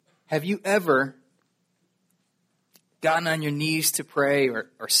Have you ever gotten on your knees to pray or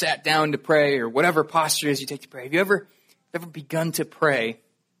sat down to pray or whatever posture it is you take to pray? Have you ever begun to pray,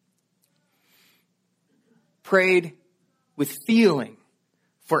 prayed with feeling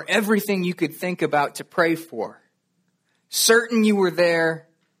for everything you could think about to pray for, certain you were there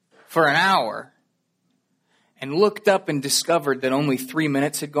for an hour, and looked up and discovered that only 3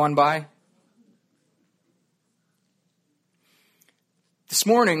 minutes had gone by? This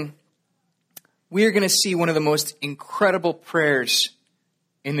morning, we are going to see one of the most incredible prayers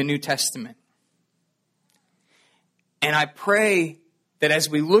in the New Testament. And I pray that as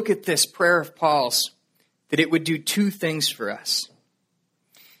we look at this prayer of Paul's, that it would do two things for us.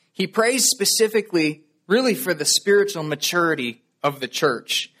 He prays specifically, really, for the spiritual maturity of the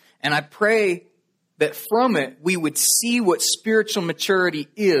church. And I pray that from it, we would see what spiritual maturity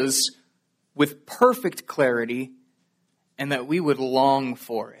is with perfect clarity, and that we would long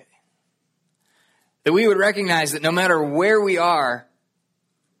for it. That we would recognize that no matter where we are,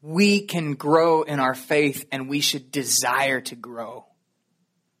 we can grow in our faith, and we should desire to grow.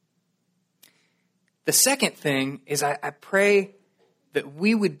 The second thing is I pray that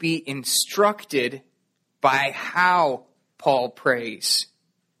we would be instructed by how Paul prays,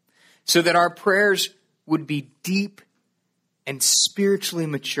 so that our prayers would be deep and spiritually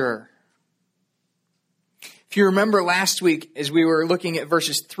mature. If you remember last week, as we were looking at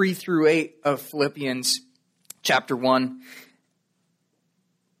verses 3 through 8 of Philippians chapter 1,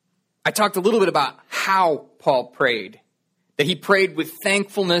 I talked a little bit about how Paul prayed. That he prayed with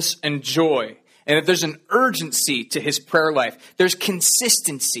thankfulness and joy. And that there's an urgency to his prayer life. There's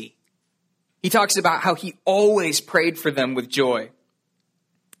consistency. He talks about how he always prayed for them with joy.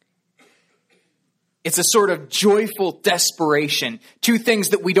 It's a sort of joyful desperation. Two things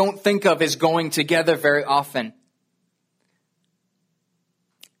that we don't think of as going together very often.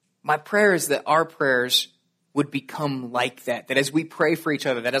 My prayer is that our prayers would become like that. That as we pray for each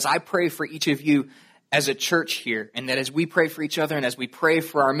other, that as I pray for each of you as a church here, and that as we pray for each other and as we pray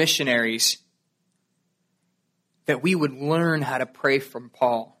for our missionaries, that we would learn how to pray from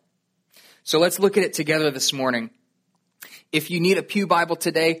Paul. So let's look at it together this morning. If you need a pew Bible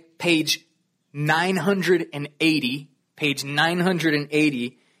today, page 980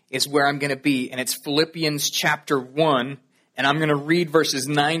 is where I'm going to be, and it's Philippians chapter 1, and I'm going to read verses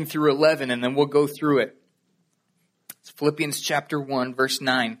 9 through 11, and then we'll go through it. It's Philippians chapter 1, verse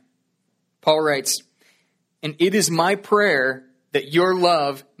 9. Paul writes, "And it is my prayer that your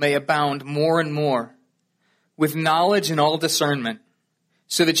love may abound more and more, with knowledge and all discernment,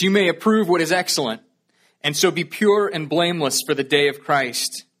 so that you may approve what is excellent, and so be pure and blameless for the day of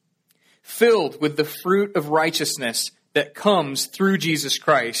Christ, filled with the fruit of righteousness that comes through Jesus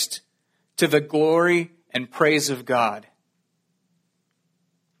Christ, to the glory and praise of God."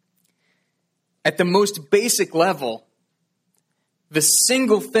 At the most basic level, the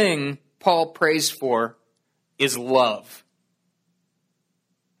single thing Paul prays for is love.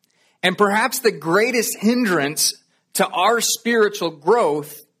 And perhaps the greatest hindrance to our spiritual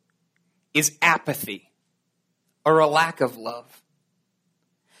growth is apathy, or a lack of love.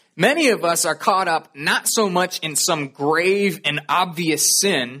 Many of us are caught up not so much in some grave and obvious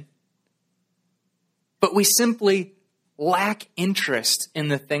sin, but we simply lack interest in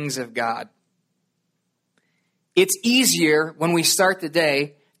the things of God. It's easier when we start the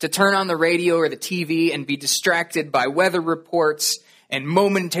day to turn on the radio or the TV and be distracted by weather reports and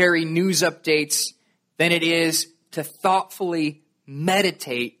momentary news updates than it is to thoughtfully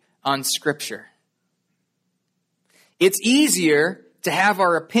meditate on Scripture. It's easier to have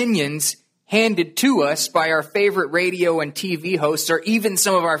our opinions handed to us by our favorite radio and TV hosts, or even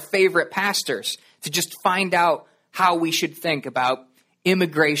some of our favorite pastors, to just find out how we should think about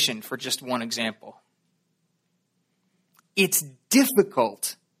immigration, for just one example. It's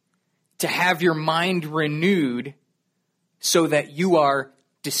difficult to have your mind renewed so that you are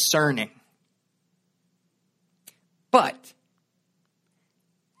discerning. But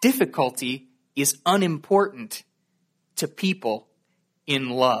difficulty is unimportant to people in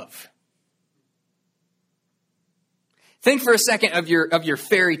love. Think for a second of your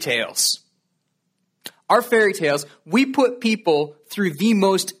fairy tales. Our fairy tales, we put people through the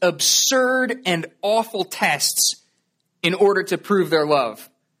most absurd and awful tests in order to prove their love.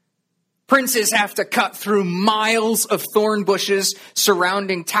 Princes have to cut through miles of thorn bushes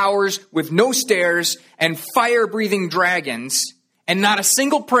surrounding towers with no stairs and fire-breathing dragons, and not a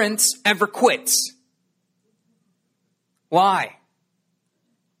single prince ever quits. Why?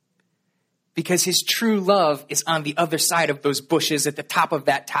 Because his true love is on the other side of those bushes at the top of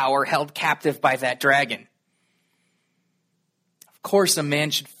that tower, held captive by that dragon. Of Of course, a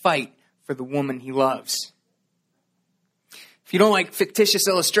man should fight for the woman he loves. If you don't like fictitious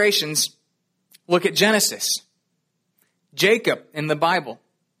illustrations, look at Genesis. Jacob in the Bible.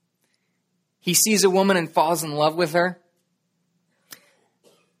 He sees a woman and falls in love with her.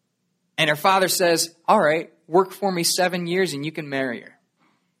 And her father says, all right, work for me 7 years and you can marry her.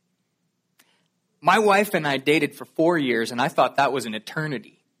 My wife and I dated for 4 years, and I thought that was an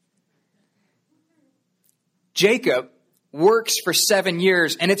eternity. Jacob works for 7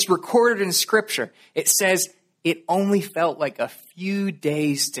 years, and it's recorded in Scripture. It says it only felt like a few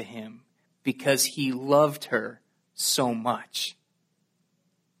days to him because he loved her so much.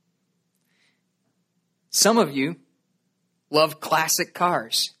 Some of you love classic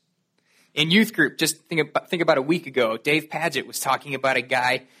cars. In youth group, just think about a week ago, Dave Padgett was talking about a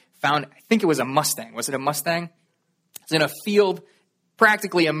guy found, I think it was a Mustang. Was it a Mustang? It was in a field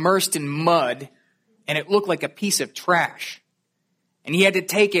practically immersed in mud, and it looked like a piece of trash. And he had to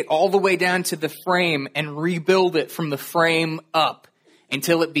take it all the way down to the frame and rebuild it from the frame up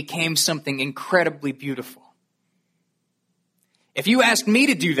until it became something incredibly beautiful. If you asked me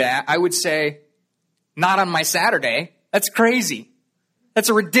to do that, I would say, not on my Saturday. That's crazy. That's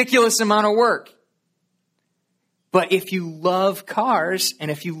a ridiculous amount of work. But if you love cars,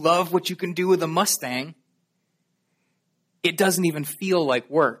 and if you love what you can do with a Mustang, it doesn't even feel like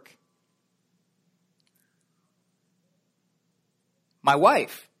work. My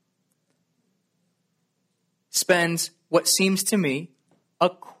wife spends what seems to me a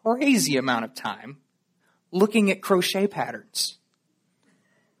crazy amount of time looking at crochet patterns.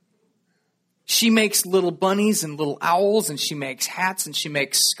 She makes little bunnies and little owls, and she makes hats, and she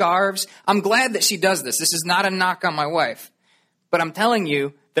makes scarves. I'm glad that she does this. This is not a knock on my wife. But I'm telling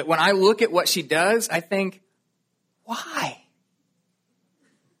you that when I look at what she does, I think, why?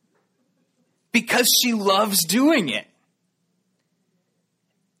 Because she loves doing it.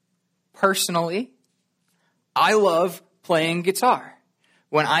 Personally, I love playing guitar.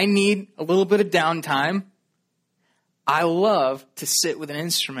 When I need a little bit of downtime, I love to sit with an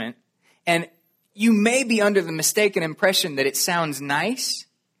instrument. And you may be under the mistaken impression that it sounds nice.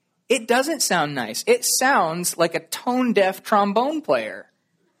 It doesn't sound nice. It sounds like a tone-deaf trombone player.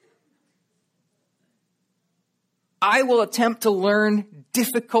 I will attempt to learn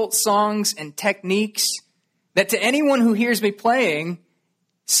difficult songs and techniques that to anyone who hears me playing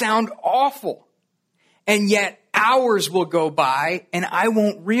sound awful. And yet hours will go by and I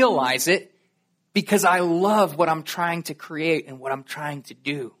won't realize it because I love what I'm trying to create and what I'm trying to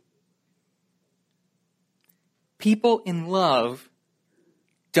do. People in love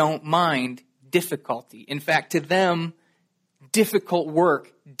don't mind difficulty. In fact, to them, difficult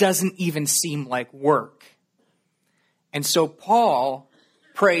work doesn't even seem like work. And so Paul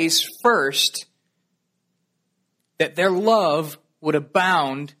prays first that their love would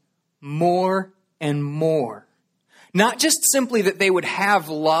abound more and more. Not just simply that they would have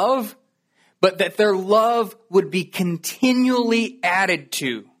love, but that their love would be continually added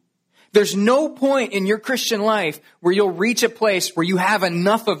to. There's no point in your Christian life where you'll reach a place where you have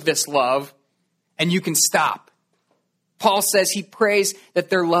enough of this love and you can stop. Paul says he prays that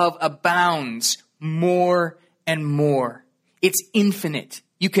their love abounds more and more. It's infinite.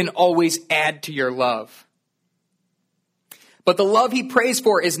 You can always add to your love. But the love he prays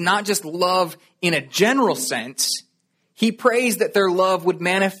for is not just love in a general sense. He prays that their love would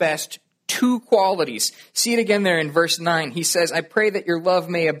manifest two qualities. See it again there in verse 9. He says, I pray that your love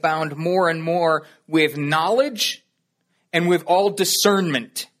may abound more and more with knowledge and with all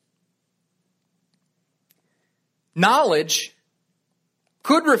discernment. Knowledge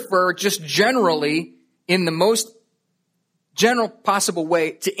could refer just generally in the most general possible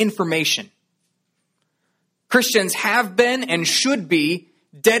way to information. Christians have been and should be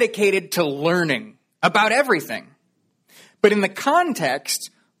dedicated to learning about everything. But in the context,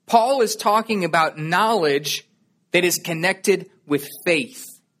 Paul is talking about knowledge that is connected with faith.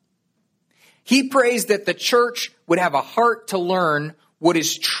 He prays that the church would have a heart to learn what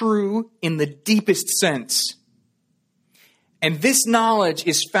is true in the deepest sense. And this knowledge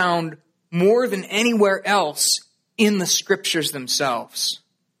is found more than anywhere else in the scriptures themselves.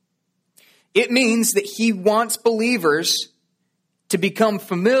 It means that he wants believers to become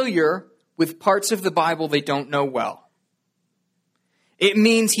familiar with parts of the Bible they don't know well. It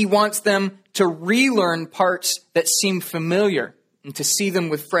means he wants them to relearn parts that seem familiar and to see them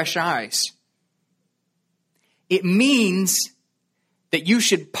with fresh eyes. It means that you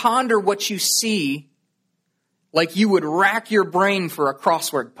should ponder what you see like you would rack your brain for a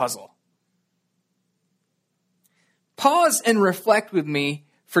crossword puzzle. Pause and reflect with me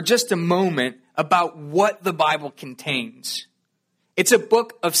for just a moment about what the Bible contains. It's a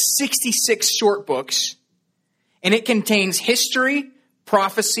book of 66 short books, and it contains history,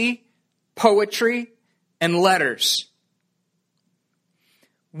 prophecy, poetry, and letters.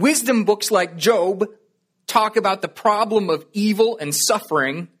 Wisdom books like Job talk about the problem of evil and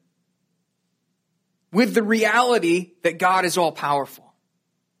suffering with the reality that God is all-powerful.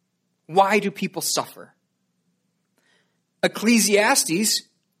 Why do people suffer? Ecclesiastes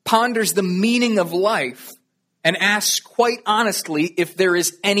ponders the meaning of life and asks quite honestly if there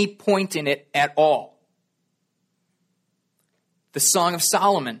is any point in it at all. The Song of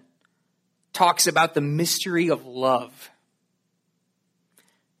Solomon talks about the mystery of love.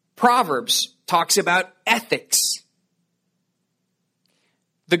 Proverbs talks about ethics.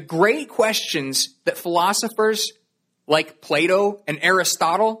 The great questions that philosophers like Plato and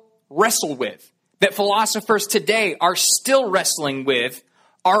Aristotle wrestle with, that philosophers today are still wrestling with,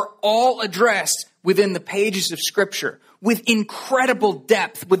 are all addressed within the pages of Scripture with incredible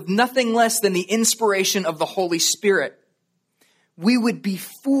depth, with nothing less than the inspiration of the Holy Spirit. We would be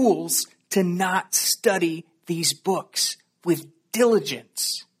fools to not study these books with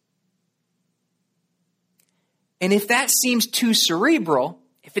diligence. And if that seems too cerebral,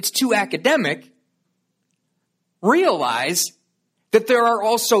 if it's too academic, realize that there are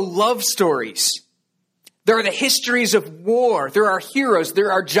also love stories. There are the histories of war. There are heroes.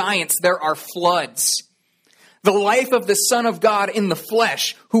 There are giants. There are floods. The life of the Son of God in the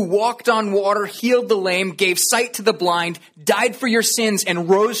flesh, who walked on water, healed the lame, gave sight to the blind, died for your sins, and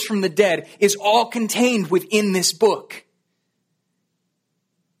rose from the dead, is all contained within this book.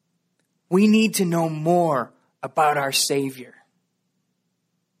 We need to know more about our Savior.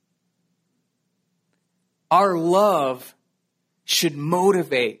 Our love should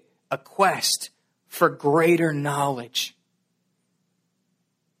motivate a quest for greater knowledge.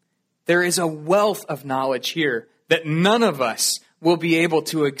 There is a wealth of knowledge here that none of us will be able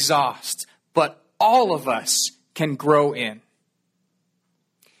to exhaust, but all of us can grow in.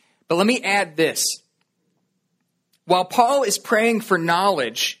 But let me add this. While Paul is praying for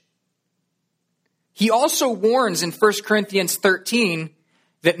knowledge, he also warns in 1 Corinthians 13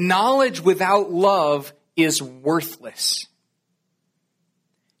 that knowledge without love is worthless.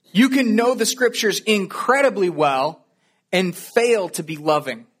 You can know the Scriptures incredibly well and fail to be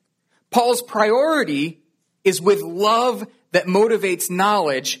loving. Paul's priority is with love that motivates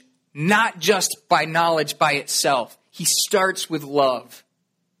knowledge, not just by knowledge by itself. He starts with love.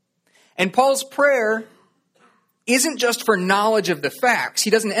 And Paul's prayer isn't just for knowledge of the facts. He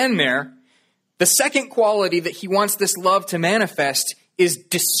doesn't end there. The second quality that he wants this love to manifest is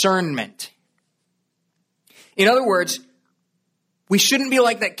discernment. In other words, we shouldn't be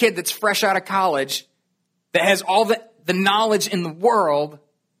like that kid that's fresh out of college that has all the knowledge in the world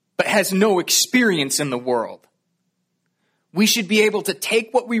but has no experience in the world. We should be able to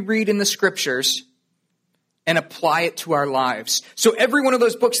take what we read in the Scriptures and apply it to our lives. So every one of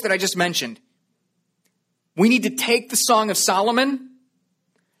those books that I just mentioned, we need to take the Song of Solomon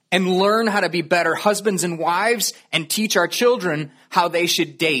and learn how to be better husbands and wives and teach our children how they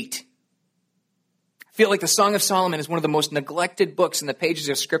should date. I feel like the Song of Solomon is one of the most neglected books in the pages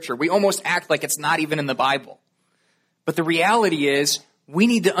of Scripture. We almost act like it's not even in the Bible. But the reality is, we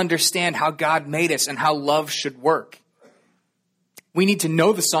need to understand how God made us and how love should work. We need to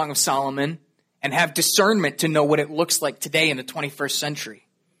know the Song of Solomon and have discernment to know what it looks like today in the 21st century.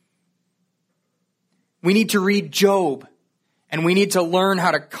 We need to read Job, and we need to learn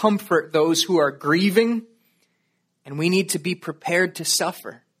how to comfort those who are grieving, and we need to be prepared to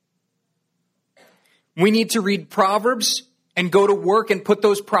suffer. We need to read Proverbs and go to work and put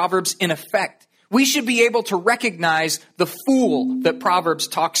those Proverbs in effect. We should be able to recognize the fool that Proverbs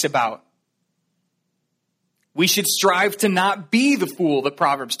talks about. We should strive to not be the fool that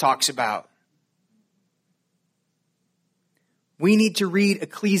Proverbs talks about. We need to read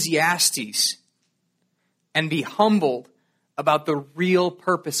Ecclesiastes and be humbled about the real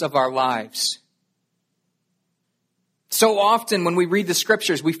purpose of our lives. So often when we read the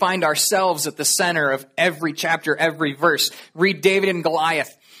Scriptures, we find ourselves at the center of every chapter, every verse. Read David and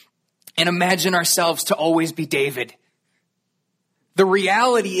Goliath and imagine ourselves to always be David. The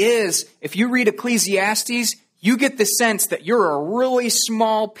reality is, if you read Ecclesiastes, you get the sense that you're a really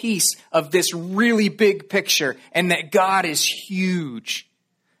small piece of this really big picture and that God is huge.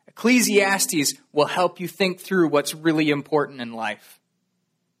 Ecclesiastes will help you think through what's really important in life.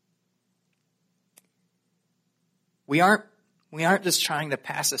 We aren't just trying to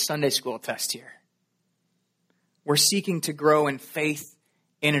pass a Sunday school test here. We're seeking to grow in faith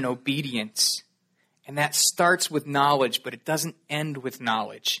and in obedience. And that starts with knowledge, but it doesn't end with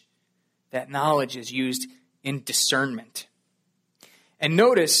knowledge. That knowledge is used in discernment. And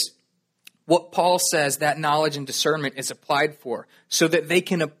notice what Paul says that knowledge and discernment is applied for, so that they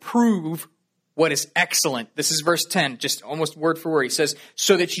can approve what is excellent. This is verse 10, just almost word for word. He says,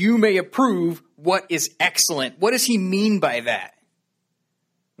 so that you may approve what is excellent. What does he mean by that?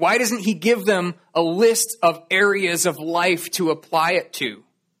 Why doesn't he give them a list of areas of life to apply it to?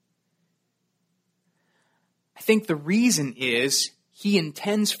 I think the reason is he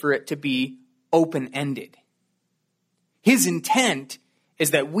intends for it to be open-ended. His intent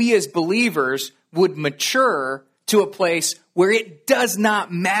is that we as believers would mature to a place where it does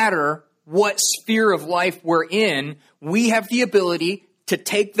not matter what sphere of life we're in. We have the ability to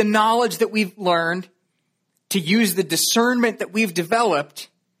take the knowledge that we've learned, to use the discernment that we've developed,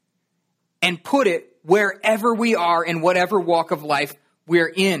 and put it wherever we are in whatever walk of life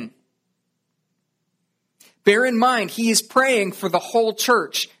we're in. Bear in mind, he is praying for the whole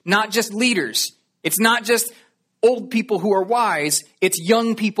church, not just leaders. It's not just old people who are wise, it's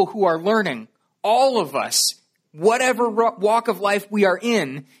young people who are learning. All of us, whatever walk of life we are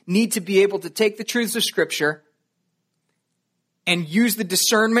in, need to be able to take the truths of Scripture and use the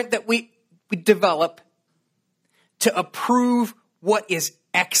discernment that we develop to approve what is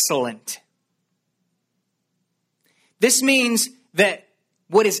excellent. This means that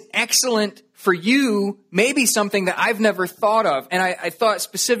what is excellent for you may be something that I've never thought of. And I thought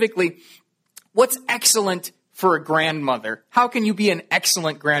specifically, what's excellent for a grandmother? How can you be an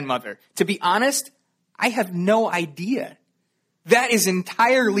excellent grandmother? To be honest, I have no idea. That is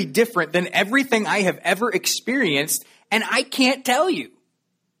entirely different than everything I have ever experienced, and I can't tell you.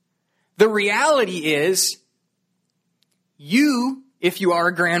 The reality is, you, if you are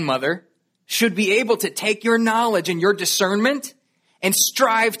a grandmother, should be able to take your knowledge and your discernment and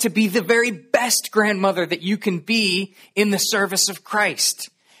strive to be the very best grandmother that you can be in the service of Christ.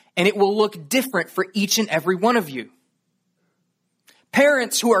 And it will look different for each and every one of you.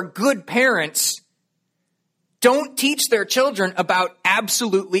 Parents who are good parents don't teach their children about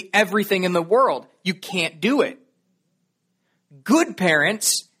absolutely everything in the world. You can't do it. Good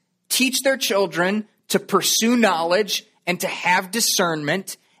parents teach their children to pursue knowledge and to have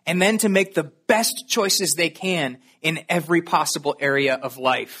discernment, and then to make the best choices they can in every possible area of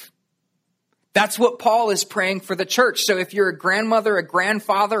life. That's what Paul is praying for the church. So if you're a grandmother, a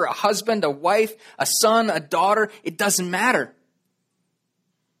grandfather, a husband, a wife, a son, a daughter, it doesn't matter.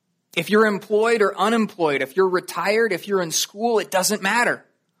 If you're employed or unemployed, if you're retired, if you're in school, it doesn't matter.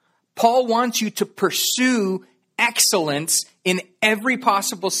 Paul wants you to pursue excellence in every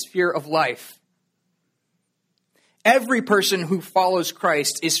possible sphere of life. Every person who follows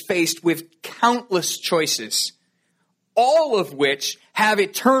Christ is faced with countless choices, all of which have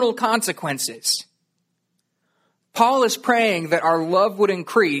eternal consequences. Paul is praying that our love would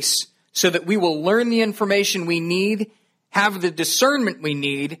increase so that we will learn the information we need, have the discernment we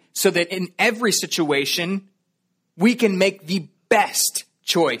need, so that in every situation we can make the best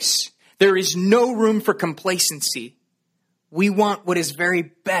choice. There is no room for complacency. We want what is very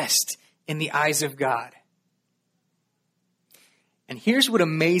best in the eyes of God. And here's what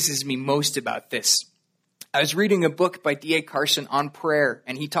amazes me most about this. I was reading a book by D.A. Carson on prayer,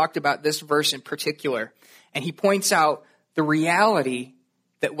 and he talked about this verse in particular. And he points out the reality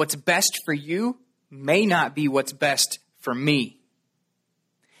that what's best for you may not be what's best for me.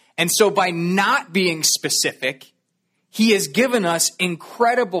 And so by not being specific, he has given us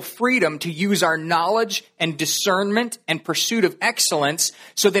incredible freedom to use our knowledge and discernment and pursuit of excellence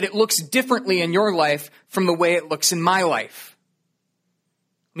so that it looks differently in your life from the way it looks in my life.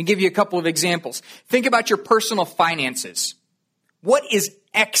 Let me give you a couple of examples. Think about your personal finances. What is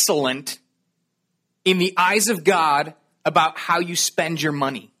excellent in the eyes of God about how you spend your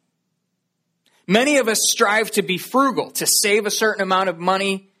money? Many of us strive to be frugal, to save a certain amount of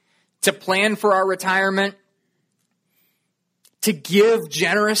money, to plan for our retirement, to give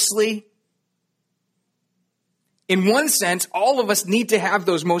generously. In one sense, all of us need to have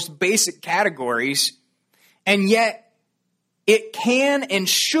those most basic categories, and yet it can and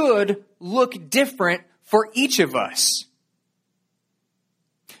should look different for each of us.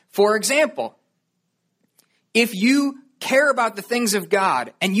 For example, if you care about the things of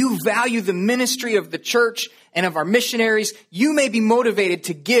God and you value the ministry of the church and of our missionaries, you may be motivated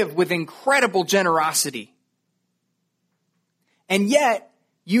to give with incredible generosity. And yet,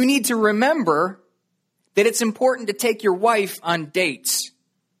 you need to remember that it's important to take your wife on dates.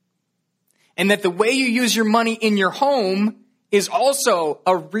 And that the way you use your money in your home is also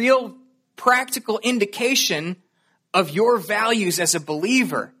a real practical indication of your values as a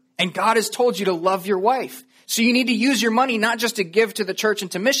believer. And God has told you to love your wife. So you need to use your money not just to give to the church and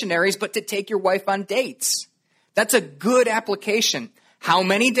to missionaries, but to take your wife on dates. That's a good application. How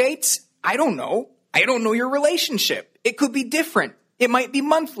many dates? I don't know. I don't know your relationship. It could be different. It might be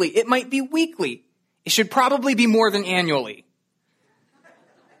monthly. It might be weekly. It should probably be more than annually.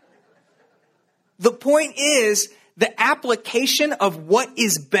 The point is, the application of what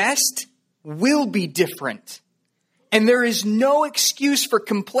is best will be different. And there is no excuse for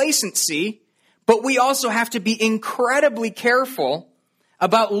complacency, but we also have to be incredibly careful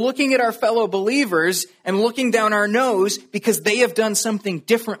about looking at our fellow believers and looking down our nose because they have done something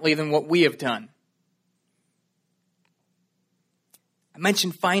differently than what we have done. I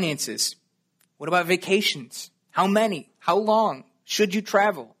mentioned finances. What about vacations? How many? How long? Should you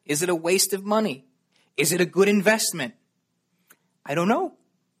travel? Is it a waste of money? Is it a good investment? I don't know.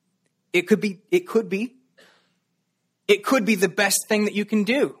 It could be. It could be the best thing that you can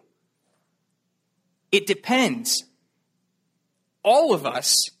do. It depends. All of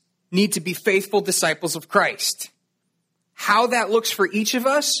us need to be faithful disciples of Christ. How that looks for each of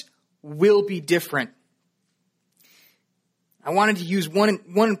us will be different. I wanted to use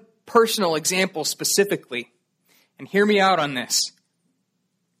one personal example specifically, and hear me out on this.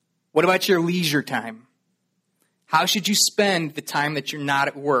 What about your leisure time? How should you spend the time that you're not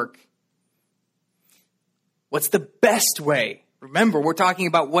at work? What's the best way? Remember, we're talking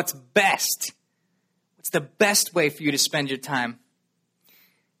about what's best. What's the best way for you to spend your time?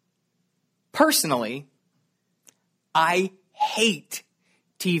 Personally, I hate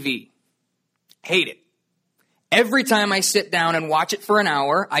TV. Hate it. Every time I sit down and watch it for an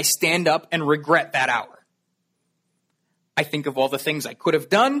hour, I stand up and regret that hour. I think of all the things I could have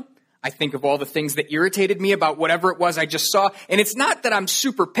done. I think of all the things that irritated me about whatever it was I just saw. And it's not that I'm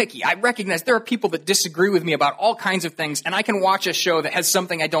super picky. I recognize there are people that disagree with me about all kinds of things, and I can watch a show that has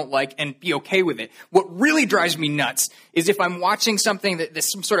something I don't like and be okay with it. What really drives me nuts is if I'm watching something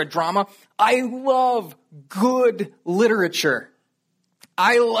that's some sort of drama. I love good literature.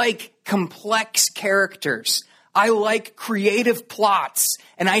 I like complex characters. I like creative plots,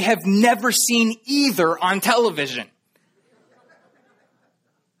 and I have never seen either on television.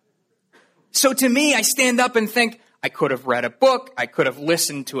 So to me, I stand up and think, I could have read a book, I could have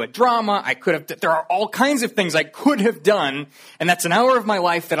listened to a drama, there are all kinds of things I could have done, and that's an hour of my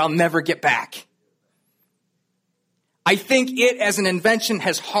life that I'll never get back. I think it, as an invention,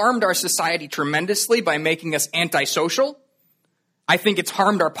 has harmed our society tremendously by making us antisocial. I think it's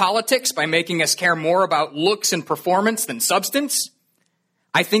harmed our politics by making us care more about looks and performance than substance.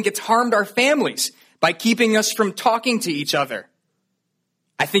 I think it's harmed our families by keeping us from talking to each other.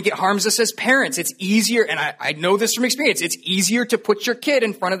 I think it harms us as parents. It's easier, and I know this from experience, it's easier to put your kid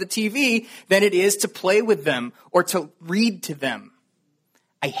in front of the TV than it is to play with them or to read to them.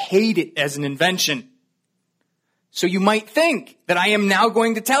 I hate it as an invention. So you might think that I am now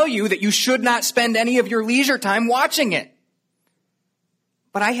going to tell you that you should not spend any of your leisure time watching it.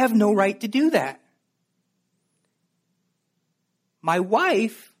 But I have no right to do that. My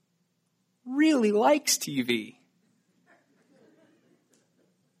wife really likes TV.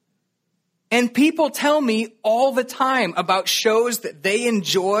 And people tell me all the time about shows that they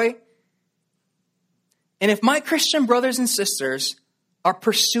enjoy. And if my Christian brothers and sisters are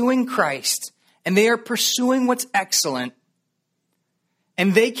pursuing Christ and they are pursuing what's excellent,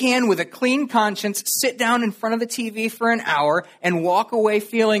 and they can, with a clean conscience, sit down in front of the TV for an hour and walk away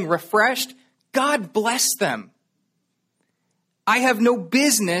feeling refreshed, God bless them. I have no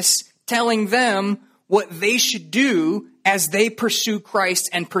business telling them what they should do as they pursue Christ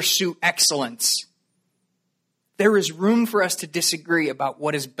and pursue excellence. There is room for us to disagree about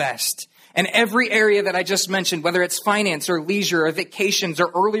what is best. And every area that I just mentioned, whether it's finance or leisure or vacations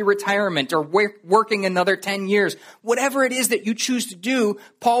or early retirement or working another 10 years, whatever it is that you choose to do,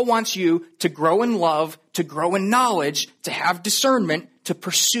 Paul wants you to grow in love, to grow in knowledge, to have discernment, to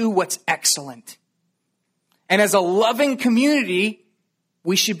pursue what's excellent. And as a loving community,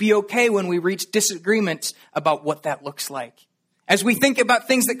 we should be okay when we reach disagreements about what that looks like. As we think about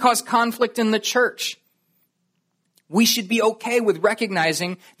things that cause conflict in the church, we should be okay with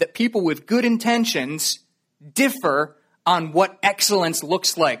recognizing that people with good intentions differ on what excellence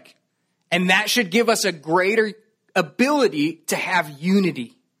looks like. And that should give us a greater ability to have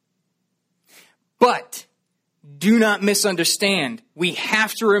unity. But do not misunderstand. We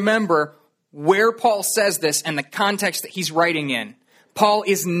have to remember where Paul says this and the context that he's writing in. Paul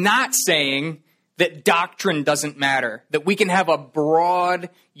is not saying that doctrine doesn't matter, that we can have a broad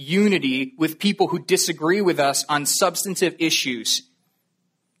unity with people who disagree with us on substantive issues.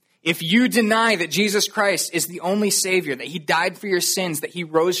 If you deny that Jesus Christ is the only Savior, that he died for your sins, that he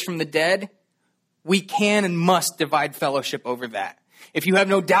rose from the dead, we can and must divide fellowship over that. If you have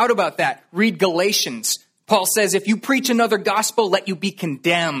no doubt about that, read Galatians. Paul says, if you preach another gospel, let you be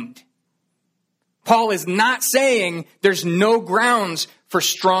condemned. Paul is not saying there's no grounds for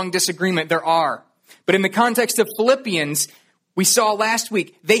strong disagreement. There are. But in the context of Philippians, we saw last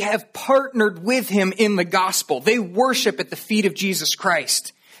week, they have partnered with him in the gospel. They worship at the feet of Jesus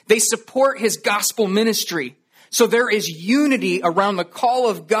Christ. They support his gospel ministry. So there is unity around the call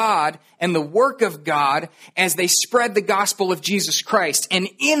of God and the work of God as they spread the gospel of Jesus Christ. And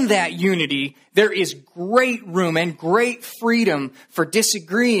in that unity, there is great room and great freedom for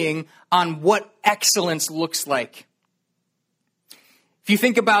disagreeing on what excellence looks like. If you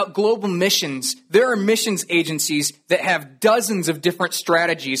think about global missions, there are missions agencies that have dozens of different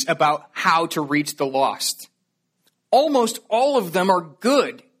strategies about how to reach the lost. Almost all of them are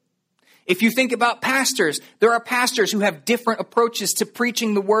good. If you think about pastors, there are pastors who have different approaches to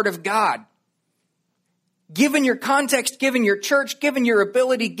preaching the word of God. Given your context, given your church, given your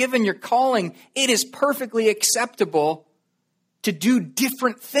ability, given your calling, it is perfectly acceptable to do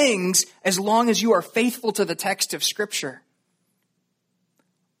different things as long as you are faithful to the text of Scripture.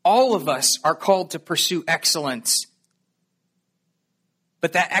 All of us are called to pursue excellence.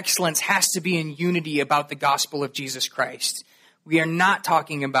 But that excellence has to be in unity about the gospel of Jesus Christ. We are not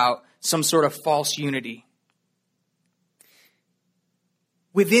talking about some sort of false unity.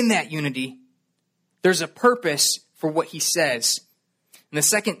 Within that unity, there's a purpose for what he says. And the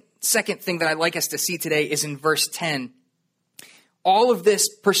second thing that I'd like us to see today is in verse 10. All of this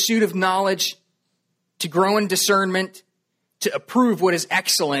pursuit of knowledge, to grow in discernment, to approve what is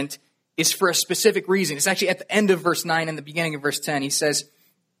excellent, is for a specific reason. It's actually at the end of verse 9 and the beginning of verse 10. He says,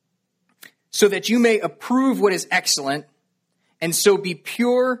 so that you may approve what is excellent, and so be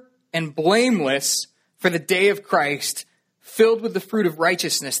pure and blameless for the day of Christ, filled with the fruit of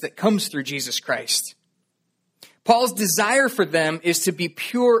righteousness that comes through Jesus Christ. Paul's desire for them is to be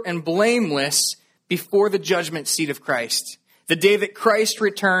pure and blameless before the judgment seat of Christ. The day that Christ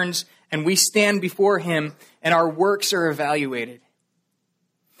returns and we stand before him and our works are evaluated.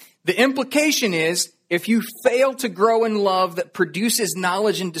 The implication is, if you fail to grow in love that produces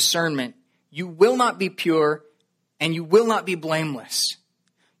knowledge and discernment, you will not be pure and you will not be blameless.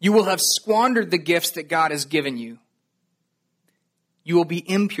 You will have squandered the gifts that God has given you. You will be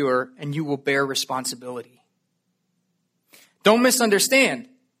impure and you will bear responsibility. Don't misunderstand.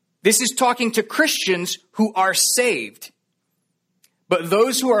 This is talking to Christians who are saved. But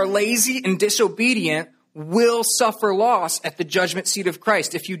those who are lazy and disobedient will suffer loss at the judgment seat of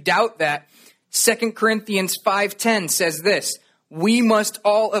Christ. If you doubt that, 2 Corinthians 5:10 says this, we must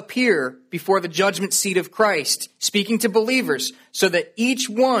all appear before the judgment seat of Christ, speaking to believers, so that each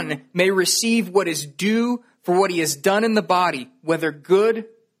one may receive what is due for what he has done in the body, whether good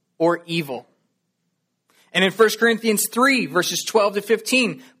or evil. And in 1 Corinthians 3, verses 12 to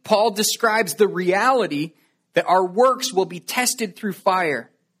 15, Paul describes the reality that our works will be tested through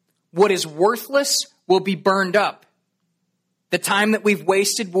fire. What is worthless will be burned up. The time that we've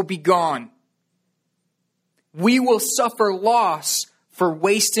wasted will be gone. We will suffer loss for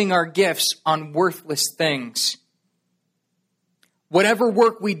wasting our gifts on worthless things. Whatever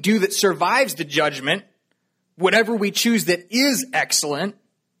work we do that survives the judgment, whatever we choose that is excellent,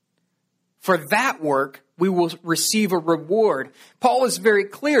 for that work we will receive a reward. Paul is very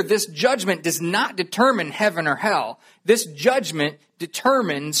clear. This judgment does not determine heaven or hell. This judgment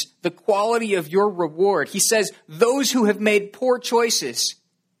determines the quality of your reward. He says, those who have made poor choices,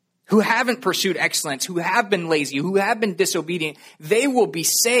 who haven't pursued excellence, who have been lazy, who have been disobedient, they will be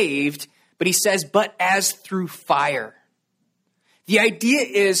saved. But he says, but as through fire. The idea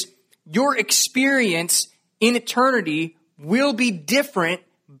is your experience in eternity will be different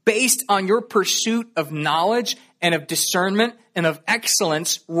based on your pursuit of knowledge and of discernment and of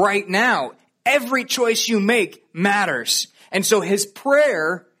excellence right now. Every choice you make matters. And so his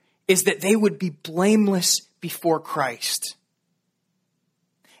prayer is that they would be blameless before Christ.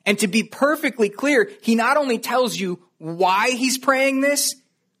 And to be perfectly clear, he not only tells you why he's praying this,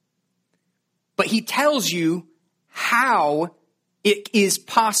 but he tells you how it is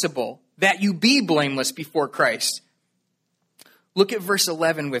possible that you be blameless before Christ. Look at verse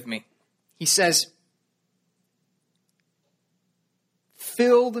 11 with me. He says,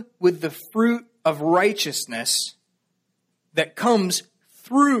 filled with the fruit of righteousness that comes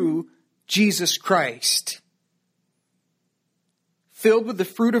through Jesus Christ. Filled with the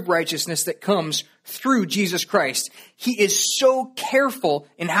fruit of righteousness that comes through Jesus Christ. He is so careful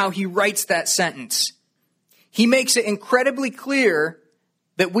in how he writes that sentence. He makes it incredibly clear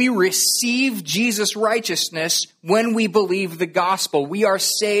that we receive Jesus' righteousness when we believe the gospel. We are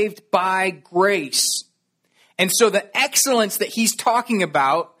saved by grace. And so the excellence that he's talking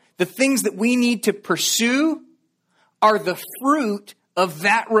about, The things that we need to pursue are the fruit of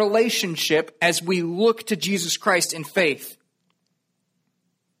that relationship as we look to Jesus Christ in faith.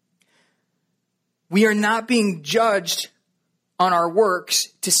 We are not being judged on our works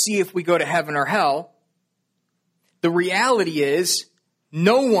to see if we go to heaven or hell. The reality is,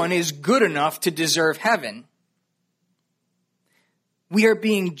 no one is good enough to deserve heaven. We are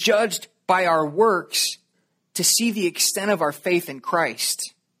being judged by our works to see the extent of our faith in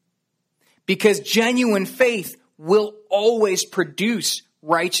Christ. Because genuine faith will always produce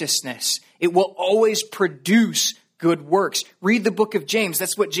righteousness. It will always produce good works. Read the book of James.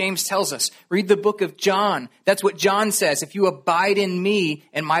 That's what James tells us. Read the book of John. That's what John says. If you abide in me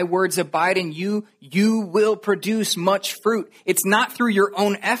and my words abide in you, you will produce much fruit. It's not through your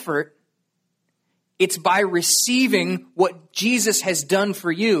own effort. It's by receiving what Jesus has done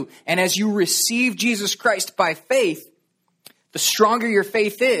for you. And as you receive Jesus Christ by faith, the stronger your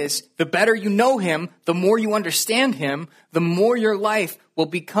faith is, the better you know him, the more you understand him, the more your life will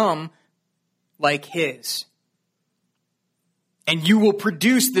become like his. And you will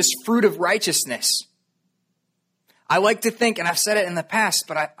produce this fruit of righteousness. I like to think, and I've said it in the past,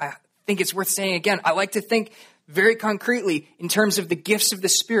 but I think it's worth saying again, I like to think very concretely in terms of the gifts of the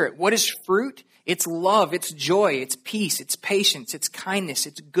Spirit. What is fruit? It's love, it's joy, it's peace, it's patience, it's kindness,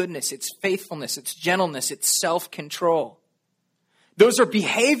 it's goodness, it's faithfulness, it's gentleness, it's self-control. Those are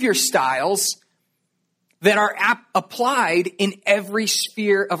behavior styles that are applied in every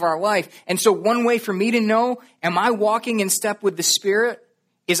sphere of our life. And so one way for me to know, am I walking in step with the Spirit,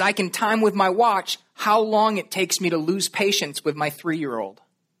 is I can time with my watch how long it takes me to lose patience with my 3-year-old.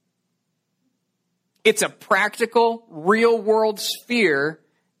 It's a practical, real-world sphere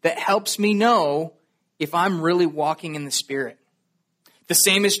that helps me know if I'm really walking in the Spirit. The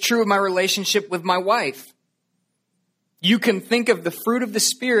same is true of my relationship with my wife. You can think of the fruit of the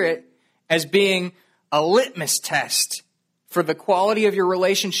Spirit as being a litmus test for the quality of your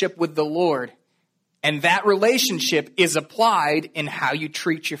relationship with the Lord. And that relationship is applied in how you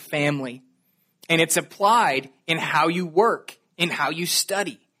treat your family. And it's applied in how you work, in how you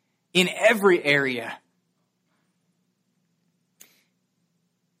study, in every area.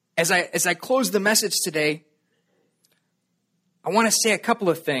 As I close the message today, I want to say a couple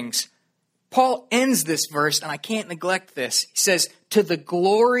of things. Paul ends this verse, and I can't neglect this. He says, to the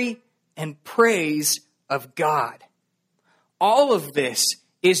glory and praise of God. All of this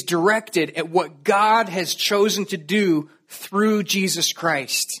is directed at what God has chosen to do through Jesus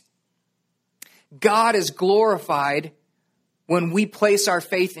Christ. God is glorified when we place our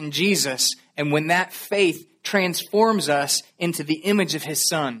faith in Jesus, and when that faith transforms us into the image of his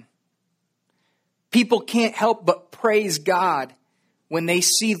Son. People can't help but praise God when they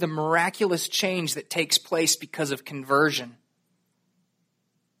see the miraculous change that takes place because of conversion.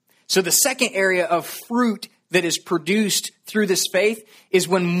 So the second area of fruit that is produced through this faith is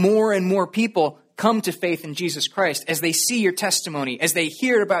when more and more people come to faith in Jesus Christ, as they see your testimony, as they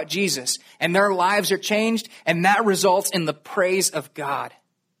hear about Jesus, and their lives are changed, and that results in the praise of God.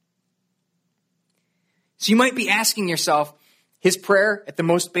 So you might be asking yourself, his prayer at the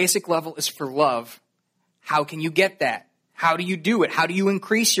most basic level is for love. How can you get that? How do you do it? How do you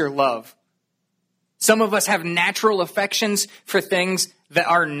increase your love? Some of us have natural affections for things that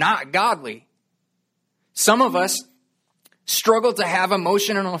are not godly. Some of us struggle to have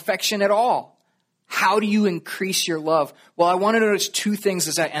emotional affection at all. How do you increase your love? Well, I want to notice two things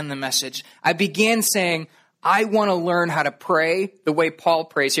as I end the message. I began saying, I want to learn how to pray the way Paul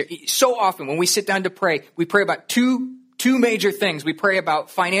prays here. So often when we sit down to pray, we pray about two major things. We pray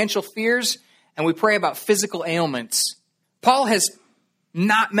about financial fears and we pray about physical ailments. Paul has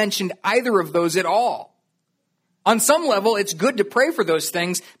not mentioned either of those at all. On some level, it's good to pray for those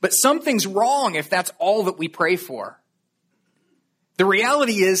things, but something's wrong if that's all that we pray for. The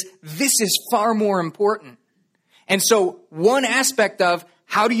reality is, this is far more important. And so one aspect of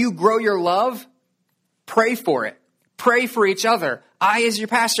how do you grow your love? Pray for it. Pray for each other. I, as your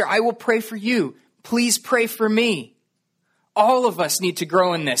pastor, I will pray for you. Please pray for me. All of us need to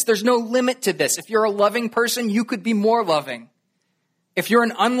grow in this. There's no limit to this. If you're a loving person, you could be more loving. If you're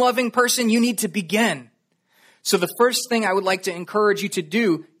an unloving person, you need to begin. So the first thing I would like to encourage you to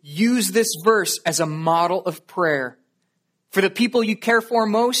do, use this verse as a model of prayer. For the people you care for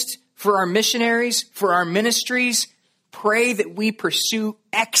most, for our missionaries, for our ministries, pray that we pursue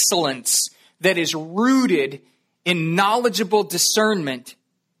excellence that is rooted in knowledgeable discernment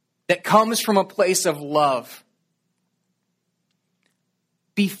that comes from a place of love.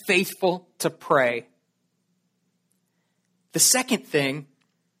 Be faithful to pray. The second thing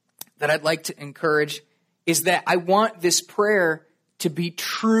that I'd like to encourage is that I want this prayer to be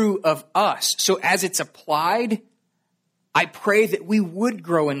true of us. So as it's applied, I pray that we would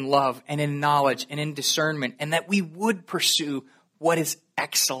grow in love and in knowledge and in discernment, and that we would pursue what is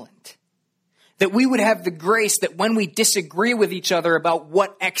excellent. That we would have the grace that when we disagree with each other about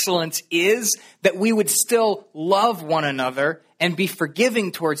what excellence is, that we would still love one another and be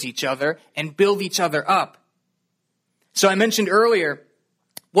forgiving towards each other and build each other up. So I mentioned earlier,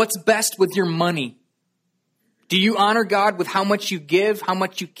 what's best with your money? Do you honor God with how much you give, how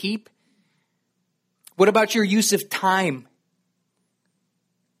much you keep? What about your use of time?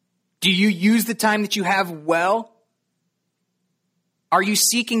 Do you use the time that you have well? Are you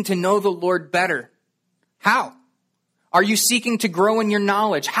seeking to know the Lord better? How? Are you seeking to grow in your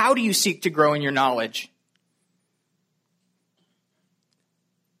knowledge? How do you seek to grow in your knowledge?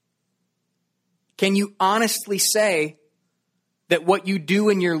 Can you honestly say that what you do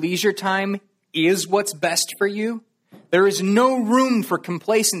in your leisure time is what's best for you? There is no room for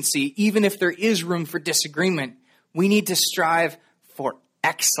complacency, even if there is room for disagreement. We need to strive for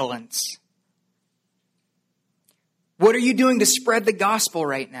excellence. What are you doing to spread the gospel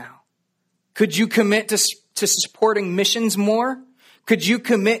right now? Could you commit to supporting missions more? Could you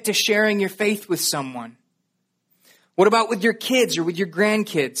commit to sharing your faith with someone? What about with your kids or with your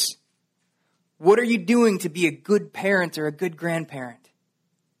grandkids? What are you doing to be a good parent or a good grandparent?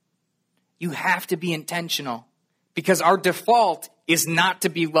 You have to be intentional, because our default is not to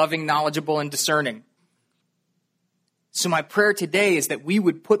be loving, knowledgeable, and discerning. So my prayer today is that we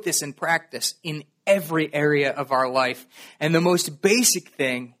would put this in practice in every area of our life. And the most basic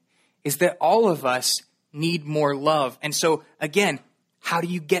thing is that all of us need more love. And so, again, how do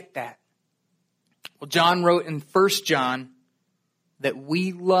you get that? Well, John wrote in 1 John that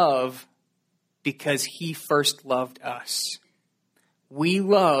we love because he first loved us. We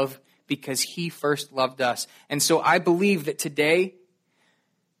love because he first loved us. And so I believe that today,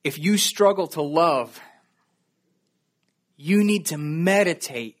 if you struggle to love, you need to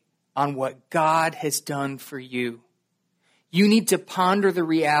meditate on what God has done for you. You need to ponder the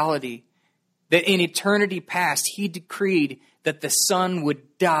reality that in eternity past, he decreed that the Son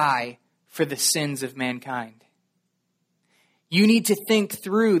would die for the sins of mankind. You need to think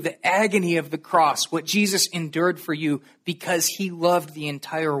through the agony of the cross, what Jesus endured for you because he loved the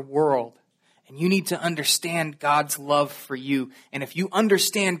entire world. And you need to understand God's love for you. And if you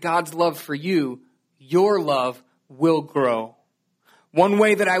understand God's love for you, your love will grow. One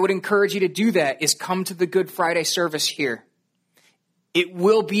way that I would encourage you to do that is come to the Good Friday service here. It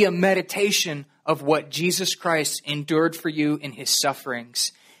will be a meditation of what Jesus Christ endured for you in his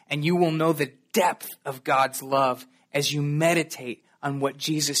sufferings. And you will know the depth of God's love as you meditate on what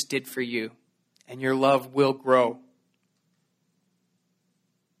Jesus did for you. And your love will grow.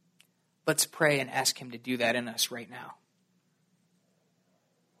 Let's pray and ask him to do that in us right now.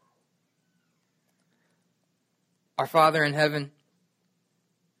 Our Father in heaven,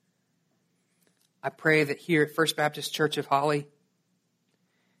 I pray that here at First Baptist Church of Holly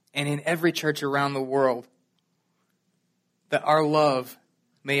and in every church around the world, that our love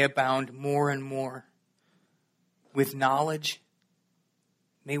may abound more and more with knowledge.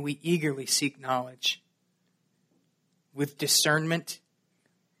 May we eagerly seek knowledge. With discernment,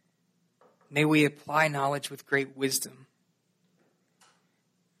 may we apply knowledge with great wisdom.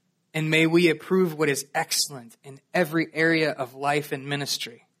 And may we approve what is excellent in every area of life and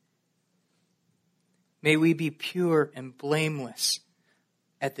ministry. May we be pure and blameless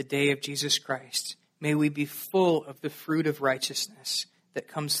at the day of Jesus Christ. May we be full of the fruit of righteousness that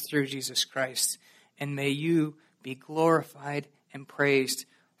comes through Jesus Christ. And may you be glorified and praised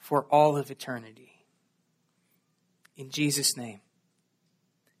for all of eternity. In Jesus' name,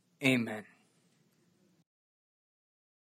 amen.